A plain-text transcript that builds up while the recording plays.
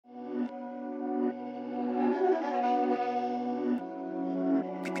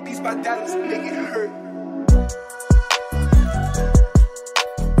my dollars make it hurt.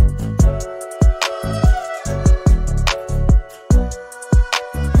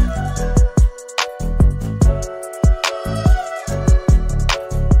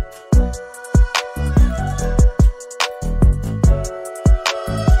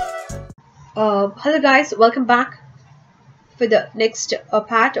 Hello guys, welcome back for the next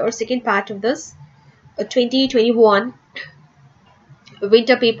part or second part of this 2021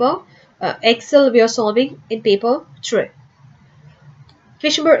 winter paper. Excel we are solving in paper 3.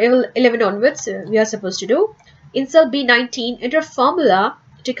 Question number 11 onwards we are supposed to do. In cell B19, enter a formula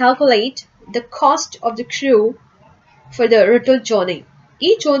to calculate the cost of the crew for the return journey.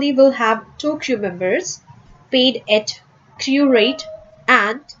 Each journey will have 2 crew members paid at crew rate,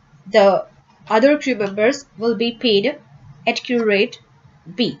 and the other crew members will be paid at crew rate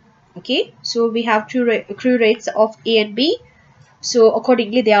B. Okay, so we have crew rates of A and B, so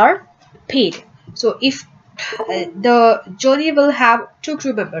accordingly they are paid. So if the journey will have 2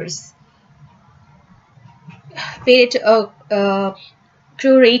 crew members paid at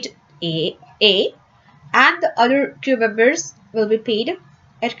crew rate A, and the other crew members will be paid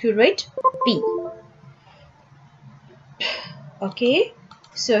at crew rate B. Okay,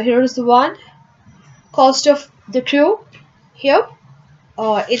 so here is the one. Cost of the crew here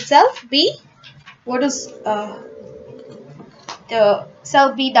itself B. What is the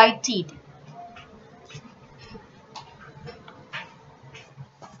cell B19?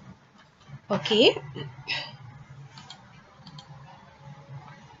 Okay,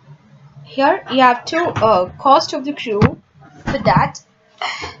 here you have to cost of the crew. For that,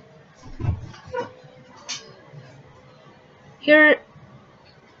 here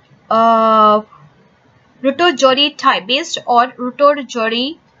return journey time, based on return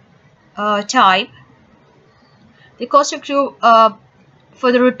journey time, the cost of crew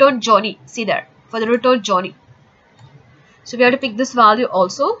for the return journey, see there, for the return journey. So we have to pick this value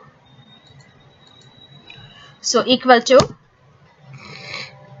also. So equal to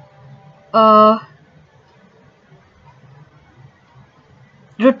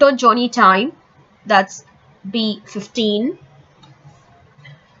return journey time, that's B15,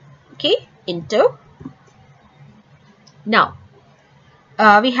 okay, into, now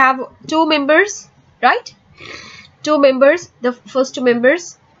we have 2 members, right? 2 members, the first 2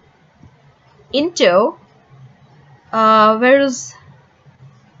 members into where is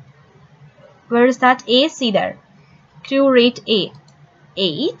that A? See there, crew rate A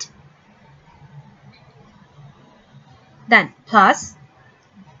 8, then plus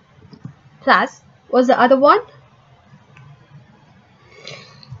what's the other one?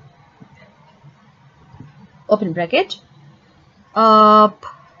 Open bracket.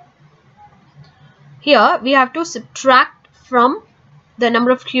 Here we have to subtract from the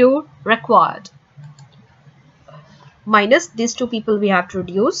number of crew required, minus these 2 people we have to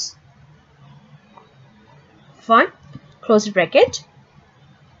reduce. Fine, close the bracket,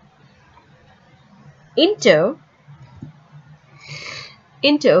 into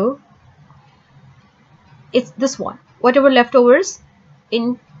it's this one, whatever leftovers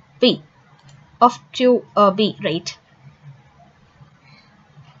in B of crew B rate.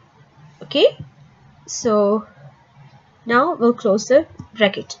 Okay, so now we'll close the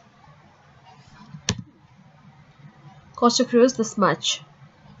bracket. Cost of crew is this much.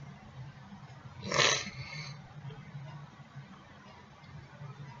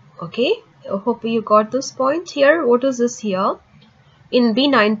 Okay, I hope you got this point here. What is this here? In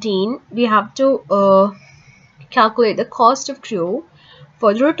B19 we have to calculate the cost of crew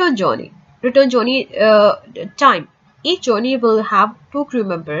for the return journey. Return journey time. Each journey will have 2 crew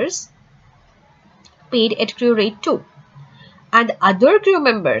members paid at crew rate 2, and other crew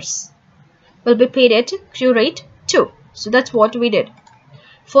members will be paid at crew rate 2. So that's what we did.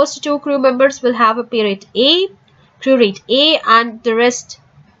 First 2 crew members will have a pay rate A, crew rate A, and the rest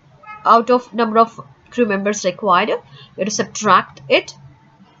out of number of crew members required, we have to subtract it.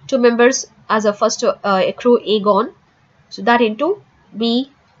 2 members as a first crew A gone, so that into B8.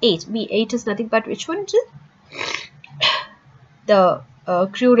 B8 is nothing but which one? The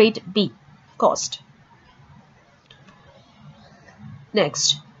crew rate B cost.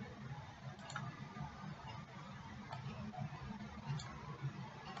 Next,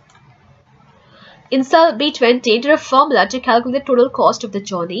 in cell B20, enter a formula to calculate the total cost of the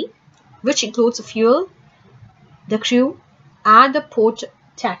journey, which includes fuel, the crew, and the port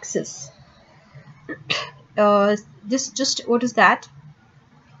taxes. This just, what is that?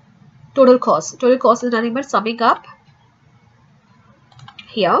 Total cost. Total cost is nothing but summing up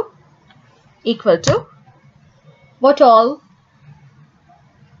here, equal to what all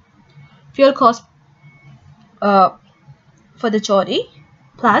fuel cost for the journey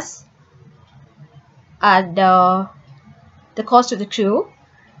plus, and the cost of the crew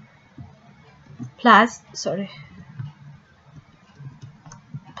plus,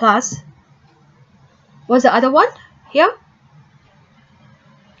 plus, what's the other one here?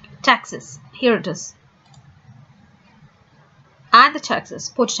 Taxes. Here it is. And the taxes,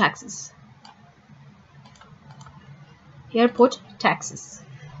 put taxes. Here put taxes.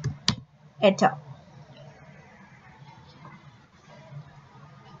 Enter.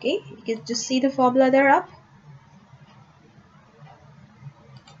 Okay, you can just see the formula there up.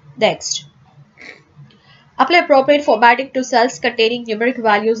 Next, apply appropriate formatting to cells containing numeric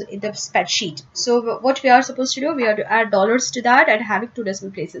values in the spreadsheet. So what we are supposed to do, we are to add dollars to that and having 2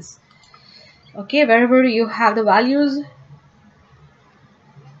 decimal places. Okay, wherever you have the values,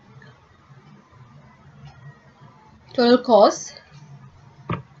 total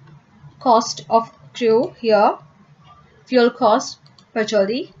cost of crew here, fuel cost per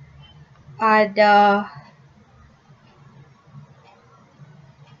journey, and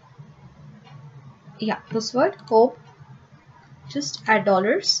yeah, this word home, just add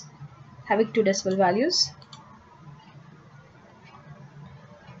dollars having 2 decimal values.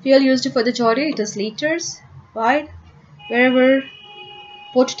 Fuel used for the journey, it is liters. Fine. Wherever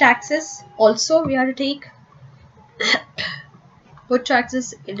put taxes, also we have to take put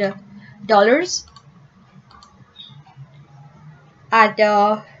taxes in the dollars, and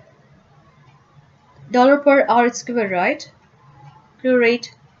dollar per hour it's given, right? Crew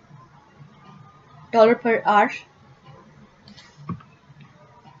rate, dollar per hour.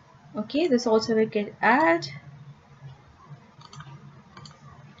 Okay, this also we can add.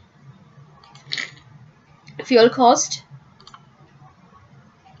 Fuel cost,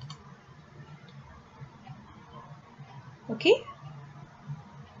 okay,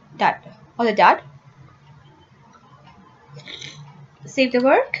 that, all of that. Save the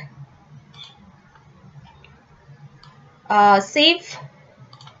work. Save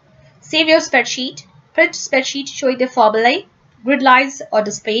your spreadsheet. Print spreadsheet showing the formulae. Grid lines are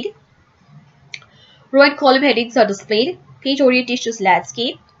displayed. Row and column headings are displayed. Page orientation is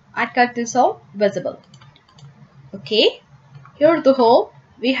landscape, and contents are visible. Okay, here the whole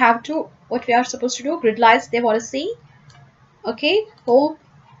we have to, what we are supposed to do, grid lines they want to see. Okay, home,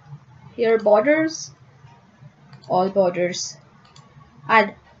 here borders, all borders,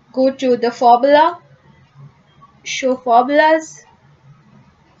 and go to the formula, show formulas.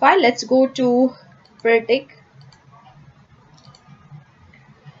 Fine, let's go to printing.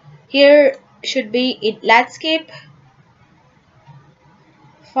 Here should be in landscape.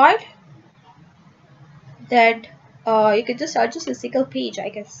 Fine, then you can just adjust a single page, I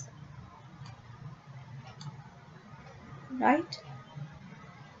guess, right?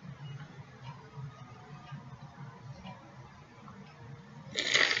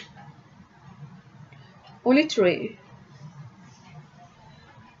 Only 3,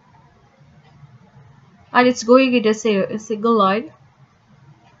 and it's going in a single line.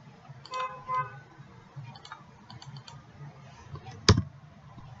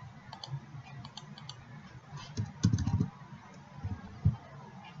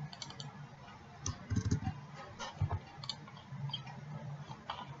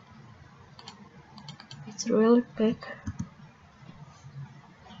 It's really big.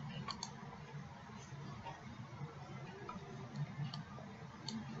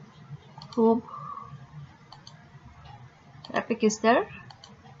 Home, traffic is there.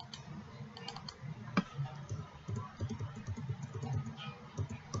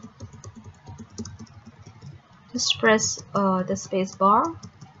 Just press the space bar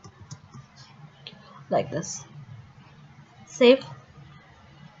like this. Save,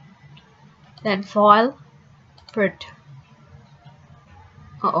 then file, print.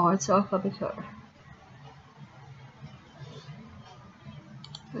 It's all coming here.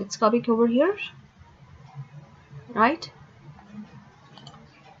 It's coming over here, right?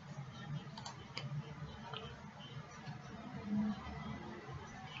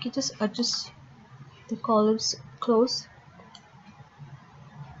 You can just adjust the columns close.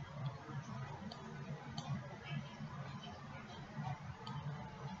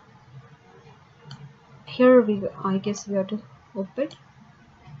 Here I guess we have to open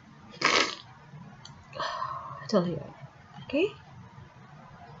till here. Okay.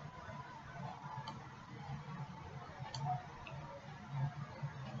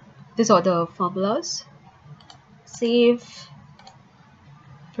 These are the formulas. Save,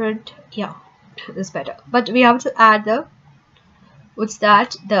 print. Yeah, this is better. But we have to add the, what's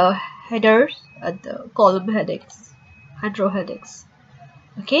that? The headers and the column headings and row headings.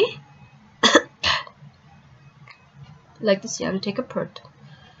 Okay. like this. You have to take a print.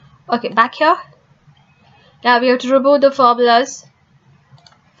 Okay, back here. Now we have to remove the formulas.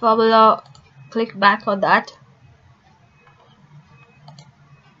 Formula, click back on that.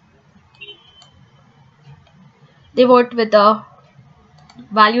 They worked with the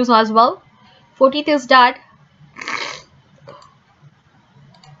values as well. 14th is done.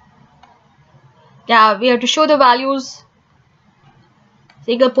 Now we have to show the values.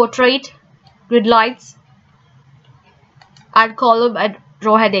 Single portrait, grid lines, and column and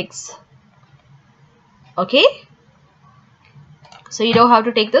row headings. Okay, so you know how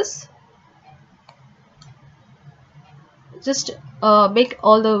to take this. Just make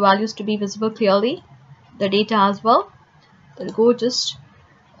all the values to be visible clearly, the data as well. Then go just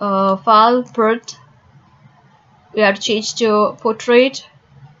file, print. We have to change to portrait.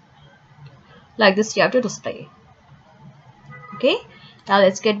 Like this you have to display. Okay, now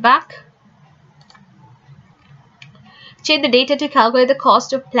let's get back. Change the data to calculate the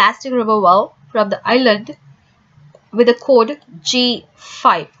cost of plastic removal from the island with the code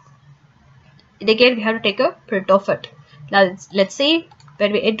G5. And again we have to take a print of it. Now let's see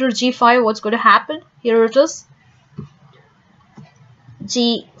when we enter G5 what's going to happen. Here it is,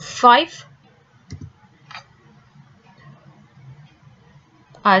 G5,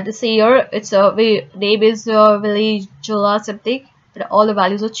 and see here it's name is village Jula something, but all the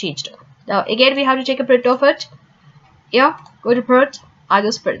values are changed. Now again we have to take a print of it. Yeah, go to print. I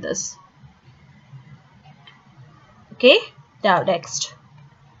just print this. Okay, now next.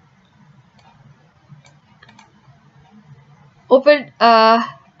 Open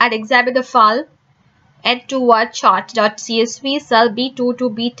and examine the file. N21 chart.csv. Cell B2 to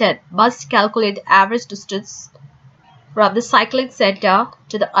B10 must calculate the average distance from the cycling center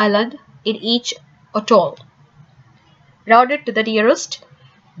to the island in each atoll. Round it to the nearest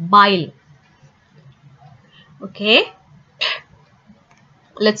mile. Okay.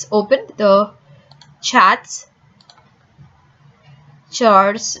 Let's open the charts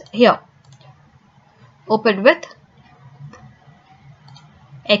here. Open with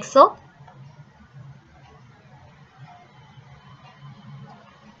Excel.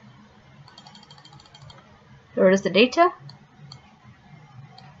 Here is the data.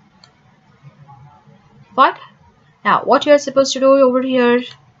 Fine. Now what you are supposed to do over here,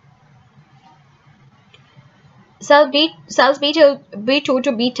 cells B2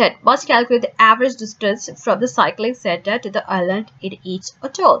 to B10 must calculate the average distance from the cycling center to the island in each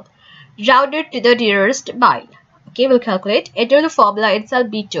atoll. Round it to the nearest mile. Okay, we'll calculate. Enter the formula in cell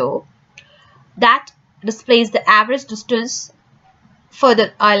B2 that displays the average distance for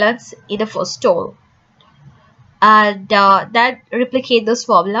the islands in the first atoll. And then replicate this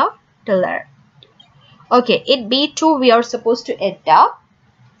formula till there. Okay, in B2 we are supposed to enter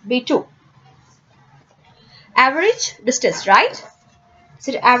B2 average distance, right?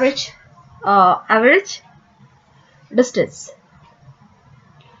 So the average distance.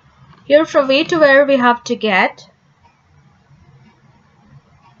 Here from where to where we have to get,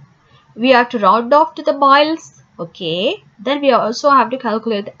 we have to round off to the miles. Okay, then we also have to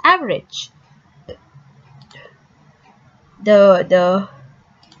calculate the average. The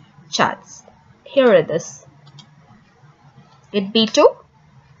charts. Here it is. In B2,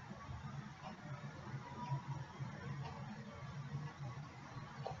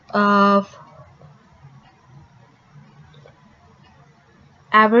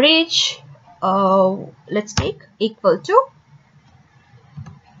 average, let's take equal to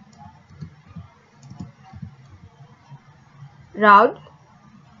round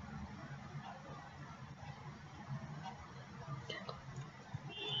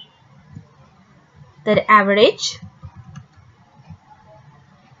the average,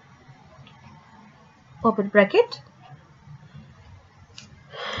 open bracket.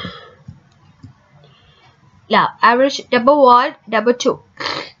 Yeah, average number 1, number 2.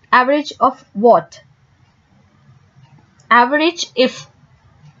 Average of what? Average if.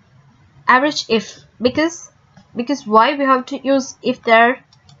 Because why we have to use if there.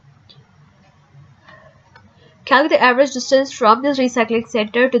 Calculate the average distance from the recycling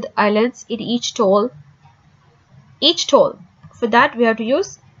center to the islands in each toll. Each toll. For that we have to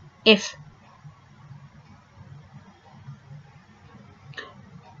use if.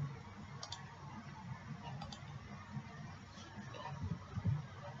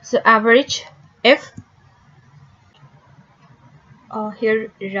 So average if.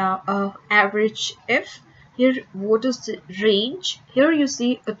 Here average if. Here what is the range? Here you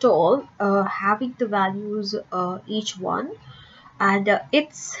see atoll having the values each one, and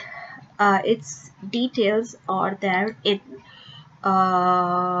its details are there in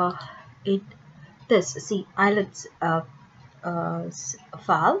the this, see, islands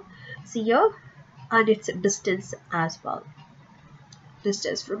file, see here, and its distance as well.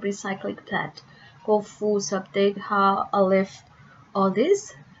 Distance from recycling plant, Kofu, something, Ha, Aleph, all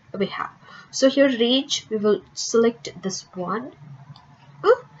this we have. So here range, we will select this one,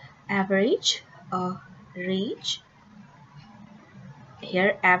 average, range,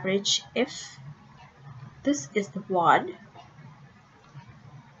 here average if, this is the one,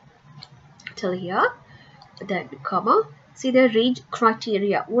 till here, then comma, see the range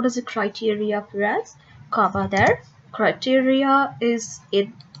criteria. What is the criteria for us? Comma there. Criteria is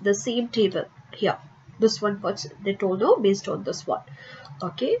in the same table here. This one puts the total based on this one.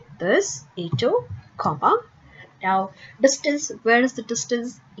 Okay, this A2, comma. Now distance, where is the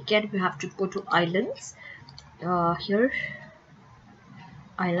distance? Again, we have to go to islands. Here,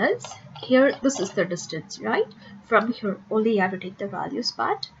 islands. Here, this is the distance, right? From here, only you have to take the values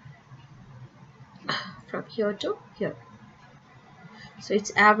part. From here to here. So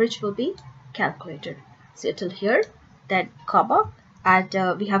its average will be calculated. So till here, then comma, and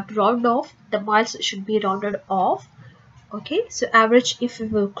we have to round off. The miles should be rounded off. Okay, so average if we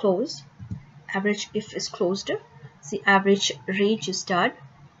will close, average if is closed. See, average range is done.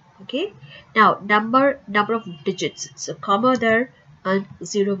 Okay, now number of digits. So comma there and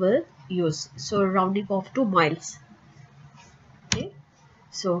 0 will use. So rounding off to miles. Okay,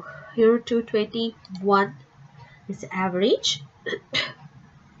 so here 221 is average.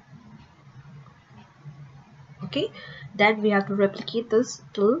 Okay, then we have to replicate this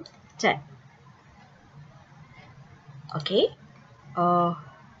till 10. Okay,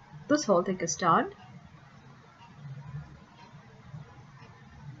 this whole thing is done.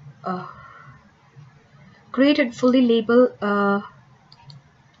 Create and fully label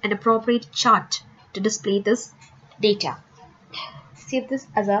an appropriate chart to display this data. Save this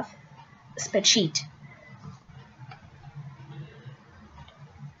as a spreadsheet.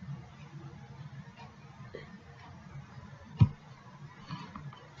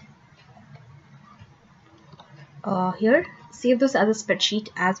 Here, save this as a spreadsheet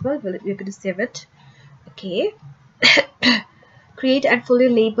as well. We're going to save it. Okay. Create and fully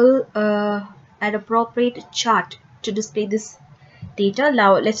label an appropriate chart to display this data.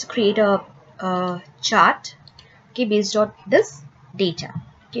 Now let's create a chart, okay, based on this data.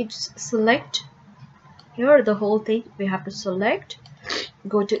 Okay, just select here the whole thing. We have to select,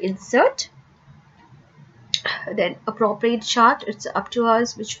 go to insert, then appropriate chart. It's up to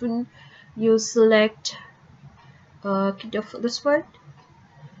us which one you select. Kind of this one.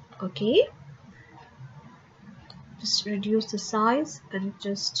 Okay, just reduce the size and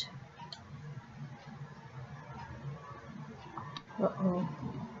just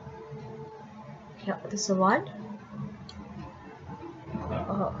yeah, this is the one.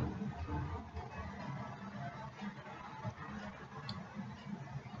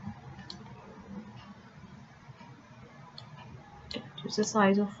 Reduce the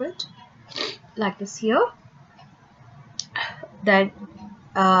size of it like this here. Then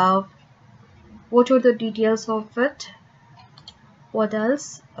what are the details of it? What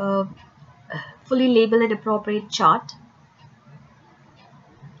else? Fully label an appropriate chart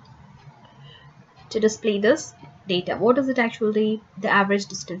to display this data. What is it actually? The average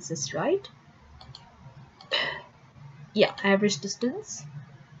distances, right? Yeah, average distance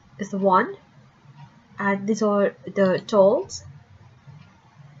is the one, and these are the tolls,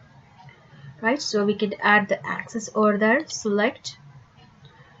 right? So we can add the axis over there. Select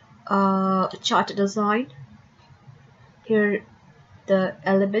chart design. Here the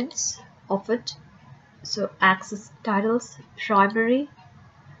elements of it. So axis titles, primary.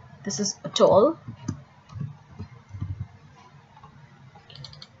 This is a toll.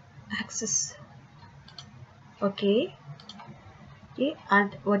 Axis. Okay. Okay,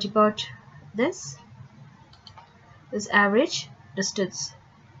 and what about this? This average distance.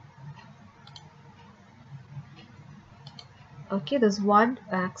 Okay, there's one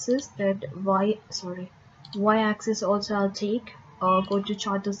axis, then y axis also I'll take. Go to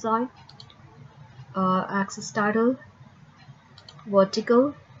chart design, axis title,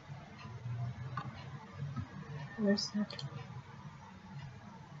 vertical. Where's that?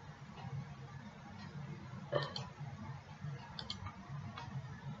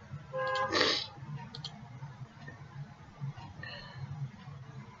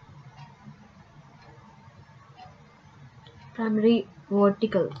 Primary,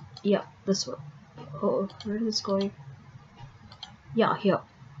 vertical. Yeah, this one. Oh, where is this going? Yeah, here.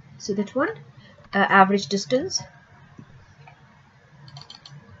 So that one. Average distance.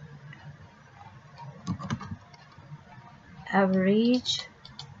 Average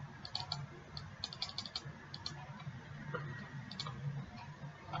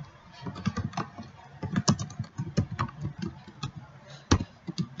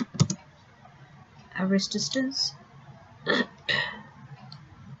average distance.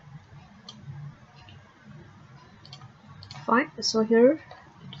 Fine, so here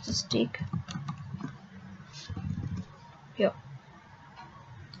just take here.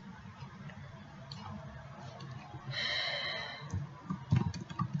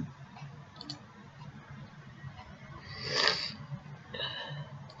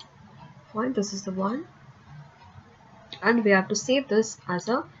 Fine, this is the one, and we have to save this as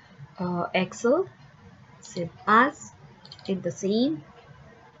a Excel, save as in the same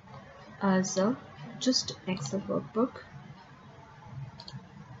as a just Excel workbook.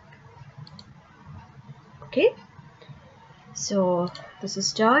 Okay, so this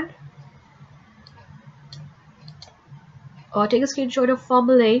is done. Take a screenshot of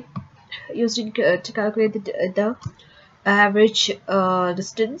formulae used to calculate the average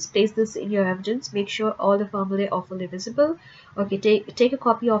distance. Place this in your evidence. Make sure all the formulae are fully visible. Okay, take a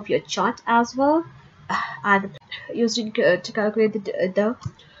copy of your chart as well, and used to calculate the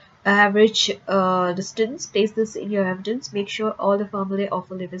average distance. Place this in your evidence. Make sure all the formulae are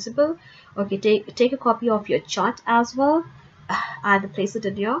fully visible. Okay, take a copy of your chart as well, and place it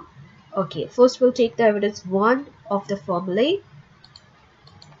in your. Okay, first we'll take the evidence 1 of the formulae.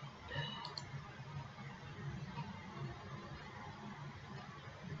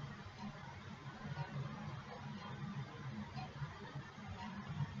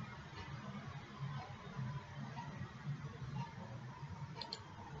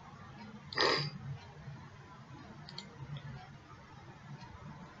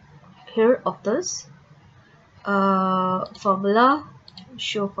 Here of this formula,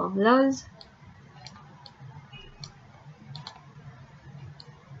 show formulas.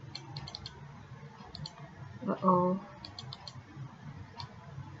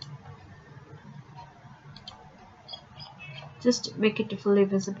 Just make it fully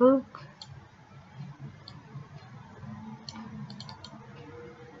visible.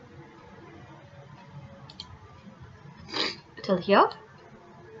 Till here.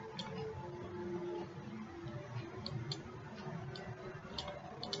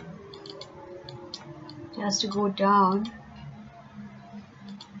 It has to go down.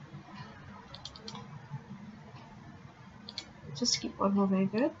 Just keep on moving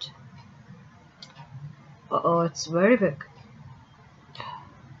it. Uh-oh, it's very big.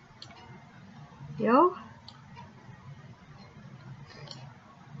 Yeah,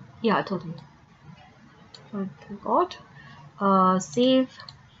 I told you. Thank God. Save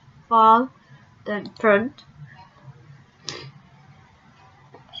file, then print.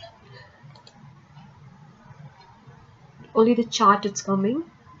 Only the chart it's coming,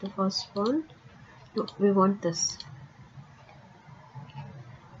 the first one. No, we want this.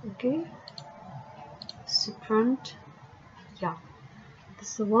 Okay, so print. Yeah,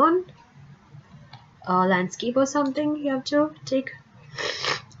 this is the one. Landscape or something. You have to take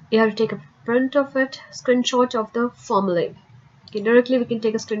a print of it, screenshot of the formulae. Okay, directly we can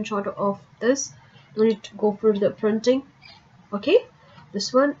take a screenshot of this. Don't need to go for the printing. Okay,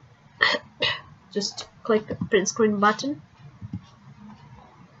 this one. Just click the print screen button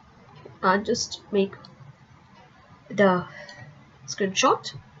and just make the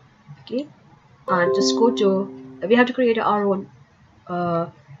screenshot. Okay, and just go to, we have to create our own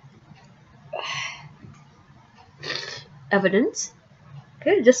evidence.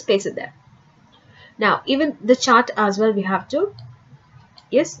 Okay, just paste it there. Now even the chart as well we have to,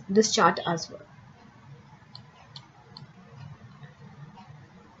 yes, this chart as well.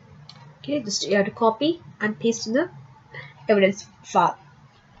 Okay, just you have to copy and paste in the evidence file.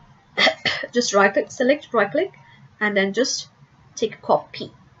 Just right click, select, right click, and then just take a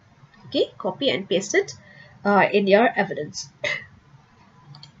copy. Okay, copy and paste it in your evidence.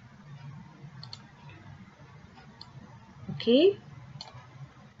 Okay,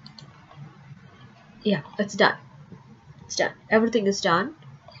 yeah, it's done. It's done. Everything is done.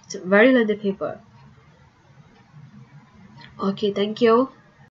 It's a very lengthy paper. Okay, thank you.